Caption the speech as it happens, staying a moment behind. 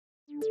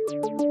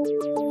Welcome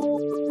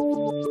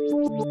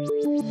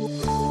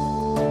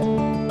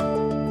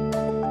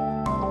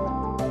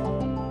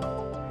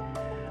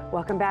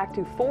back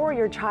to For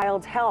Your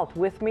Child's Health.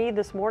 With me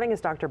this morning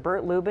is Dr.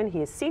 Bert Lubin.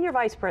 He is Senior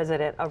Vice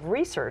President of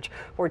Research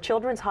for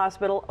Children's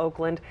Hospital,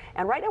 Oakland.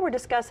 And right now we're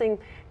discussing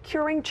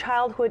curing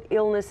childhood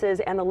illnesses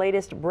and the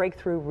latest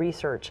breakthrough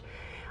research.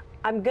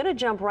 I'm going to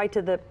jump right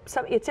to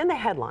it's in the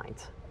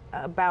headlines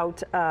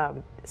about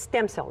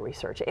stem cell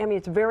research. I mean,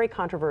 it's very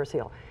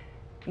controversial.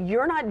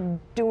 You're not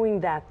doing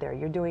that there.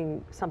 You're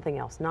doing something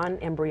else,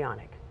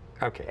 non-embryonic.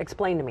 Okay.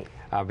 Explain to me.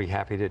 I'll be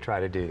happy to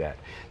try to do that.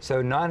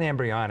 So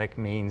non-embryonic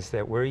means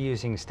that we're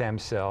using stem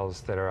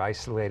cells that are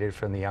isolated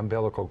from the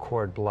umbilical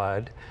cord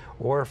blood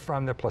or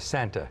from the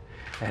placenta.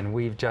 And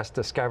we've just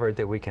discovered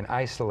that we can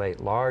isolate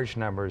large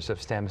numbers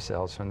of stem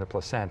cells from the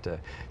placenta.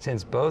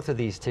 Since both of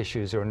these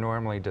tissues are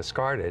normally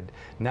discarded,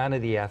 none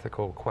of the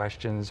ethical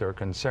questions or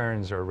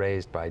concerns are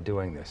raised by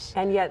doing this.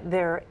 And yet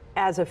they're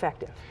as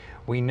effective.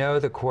 We know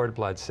the cord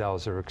blood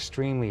cells are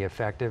extremely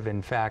effective.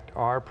 In fact,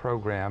 our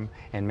program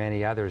and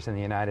many others in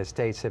the United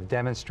States have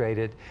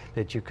demonstrated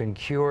that you can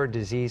cure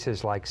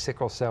diseases like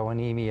sickle cell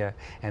anemia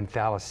and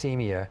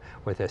thalassemia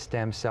with a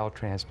stem cell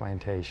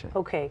transplantation.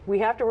 Okay, we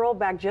have to roll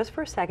back just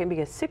for a second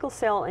because sickle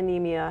cell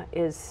anemia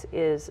is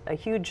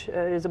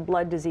a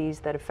blood disease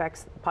that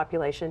affects the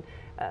population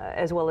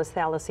as well as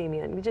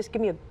thalassemia. And just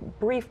give me a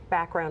brief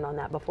background on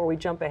that before we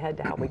jump ahead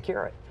to how we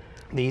cure it.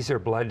 These are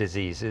blood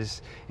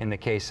diseases. In the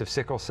case of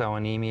sickle cell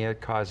anemia, it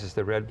causes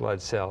the red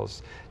blood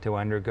cells to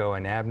undergo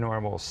an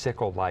abnormal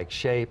sickle-like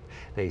shape.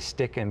 They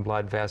stick in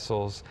blood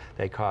vessels.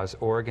 They cause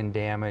organ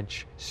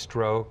damage,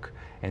 stroke,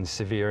 and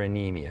severe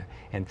anemia.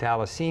 In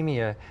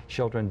thalassemia,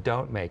 children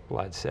don't make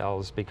blood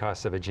cells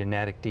because of a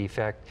genetic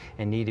defect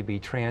and need to be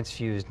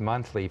transfused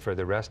monthly for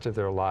the rest of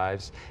their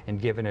lives and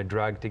given a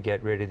drug to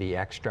get rid of the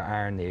extra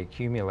iron they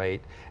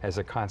accumulate as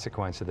a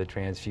consequence of the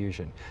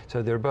transfusion.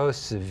 So they're both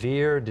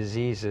severe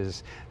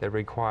diseases that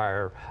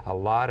require a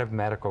lot of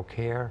medical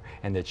care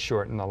and that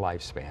shorten the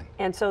lifespan.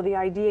 And so the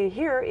idea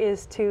here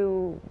is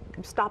to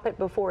stop it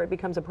before it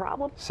becomes a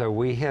problem? So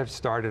we have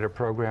started a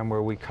program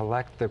where we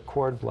collect the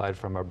cord blood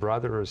from a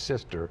brother or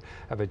sister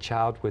of a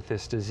child with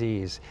this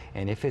disease,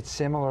 and if it's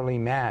similarly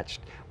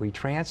matched, we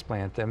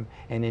transplant them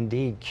and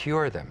indeed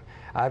cure them.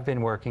 I've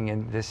been working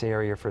in this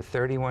area for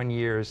 31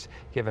 years,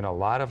 given a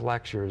lot of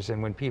lectures,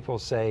 and when people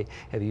say,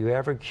 have you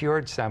ever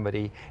cured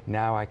somebody,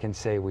 now I can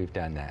say we've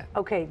done that.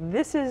 Okay,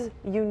 this is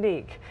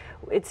unique.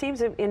 It seems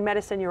that in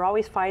medicine you're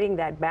always fighting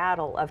that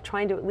battle of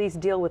trying to at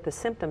least deal with the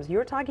symptoms.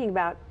 You're talking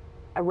about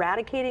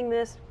eradicating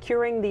this,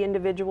 curing the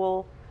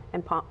individual,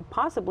 and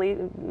possibly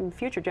in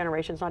future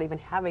generations not even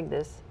having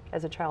this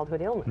as a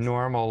childhood illness.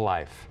 Normal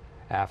life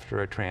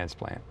after a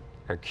transplant,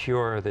 or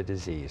cure the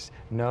disease.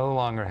 No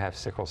longer have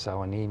sickle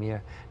cell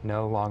anemia,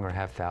 no longer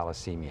have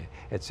thalassemia.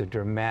 It's a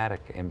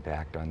dramatic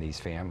impact on these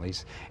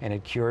families, and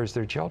it cures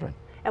their children.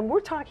 And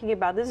we're talking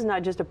about, this is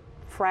not just a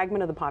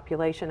fragment of the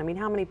population. I mean,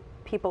 how many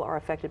people are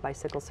affected by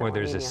sickle cell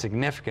anemia? Well, there's a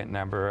significant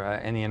number.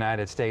 In the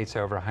United States,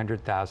 over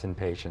 100,000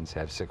 patients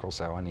have sickle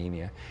cell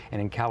anemia. And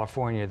in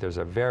California, there's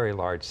a very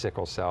large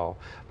sickle cell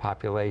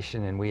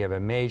population, and we have a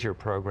major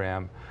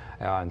program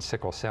on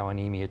sickle cell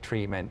anemia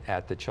treatment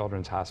at the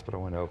Children's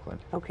Hospital in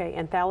Oakland. Okay,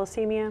 and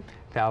thalassemia?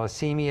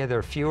 Thalassemia, there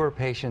are fewer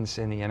patients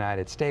in the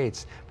United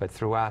States, but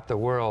throughout the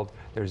world,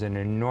 there's an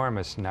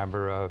enormous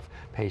number of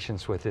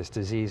patients with this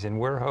disease, and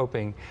we're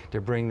hoping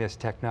to bring this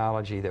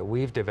technology that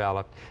we've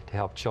developed to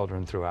help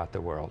children throughout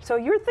the world. So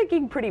you're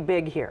thinking pretty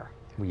big here.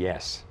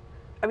 Yes.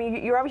 I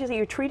mean,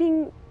 you're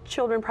treating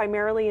children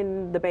primarily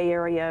in the Bay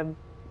Area,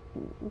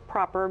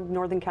 proper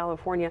Northern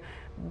California,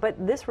 but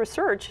this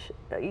research,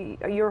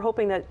 you're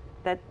hoping that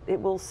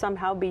it will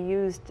somehow be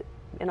used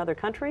in other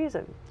countries?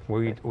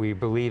 We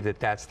believe that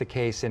that's the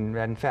case, and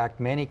in fact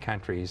many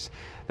countries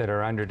that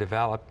are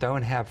underdeveloped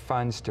don't have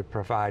funds to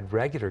provide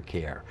regular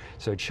care,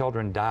 so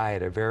children die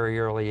at a very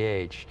early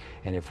age,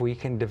 and if we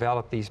can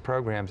develop these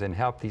programs and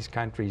help these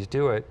countries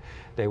do it,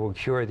 they will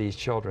cure these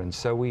children.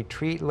 So we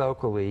treat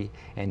locally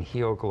and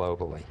heal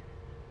globally.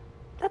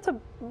 That's a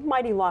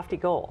mighty lofty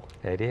goal.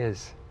 It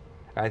is.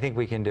 I think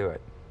we can do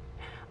it.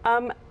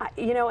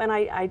 You know, and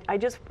I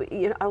just,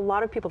 you know, a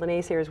lot of people, the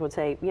naysayers would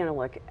say, you know,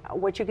 look,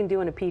 what you can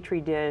do in a petri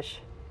dish,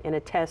 in a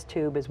test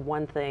tube is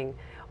one thing,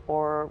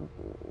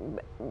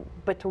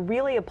 but to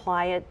really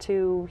apply it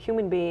to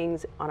human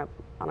beings on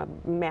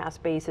a mass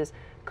basis,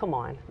 come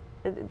on,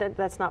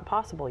 that's not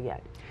possible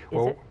yet,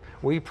 is it?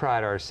 We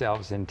pride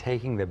ourselves in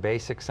taking the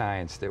basic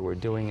science that we're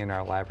doing in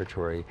our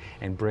laboratory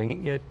and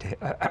bringing it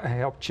to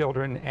help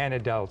children and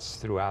adults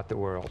throughout the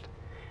world.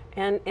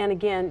 And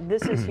again,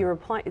 this is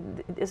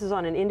this is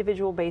on an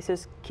individual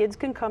basis. Kids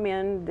can come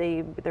in,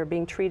 they're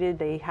being treated,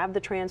 they have the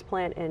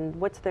transplant, and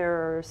what's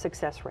their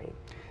success rate?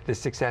 The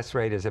success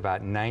rate is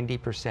about 90%,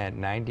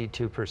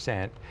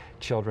 92%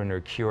 children are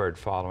cured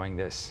following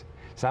this.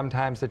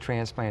 Sometimes the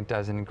transplant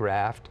doesn't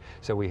graft,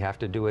 so we have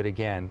to do it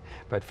again.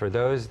 But for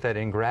those that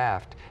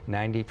engraft,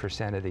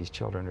 90% of these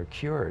children are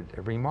cured,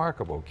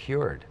 remarkable,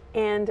 cured.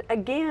 And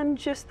again,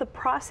 just the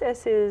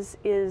process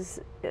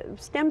is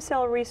stem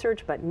cell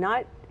research, but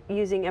not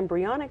using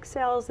embryonic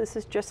cells. This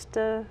is just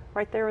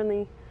right there in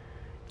the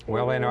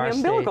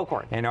umbilical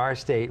cord. In our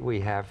state,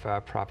 we have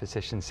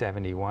Proposition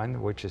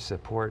 71, which is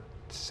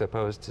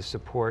supposed to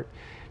support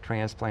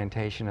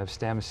transplantation of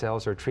stem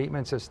cells or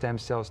treatments of stem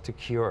cells to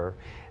cure.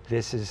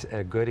 This is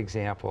a good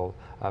example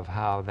of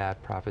how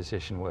that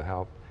proposition will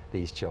help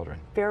these children.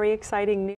 Very exciting news.